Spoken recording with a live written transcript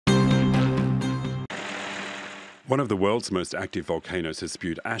One of the world's most active volcanoes has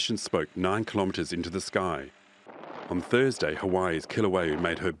spewed ash and smoke 9 kilometres into the sky. On Thursday, Hawaii's Kilauea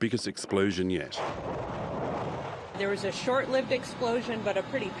made her biggest explosion yet. There was a short-lived explosion, but a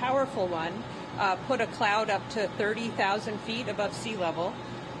pretty powerful one. Put a cloud up to 30,000 feet above sea level.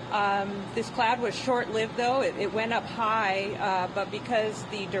 This cloud was short-lived, though. It went up high, but because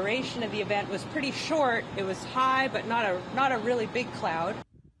the duration of the event was pretty short, it was high, but not a really big cloud.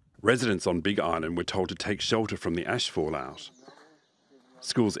 Residents on Big Island were told to take shelter from the ash fallout.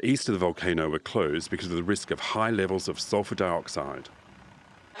 Schools east of the volcano were closed because of the risk of high levels of sulfur dioxide.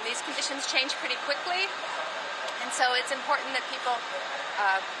 These conditions change pretty quickly, and so it's important that people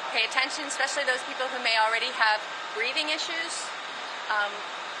pay attention, especially those people who may already have breathing issues,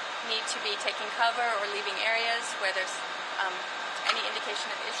 need to be taking cover or leaving areas where there's any indication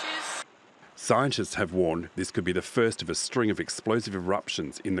of issues. Scientists have warned this could be the first of a string of explosive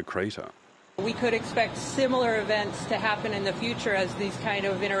eruptions in the crater. We could expect similar events to happen in the future as these kind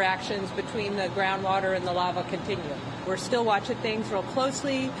of interactions between the groundwater and the lava continue. We're still watching things real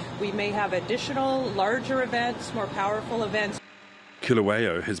closely. We may have additional larger events, more powerful events.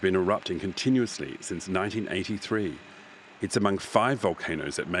 Kilauea has been erupting continuously since 1983. It's among 5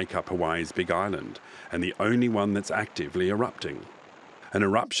 volcanoes that make up Hawaii's Big Island, and the only one that's actively erupting. An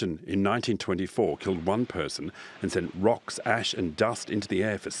eruption in 1924 killed 1 person and sent rocks, ash and dust into the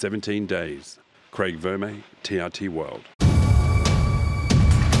air for 17 days. Vermay, TRT World.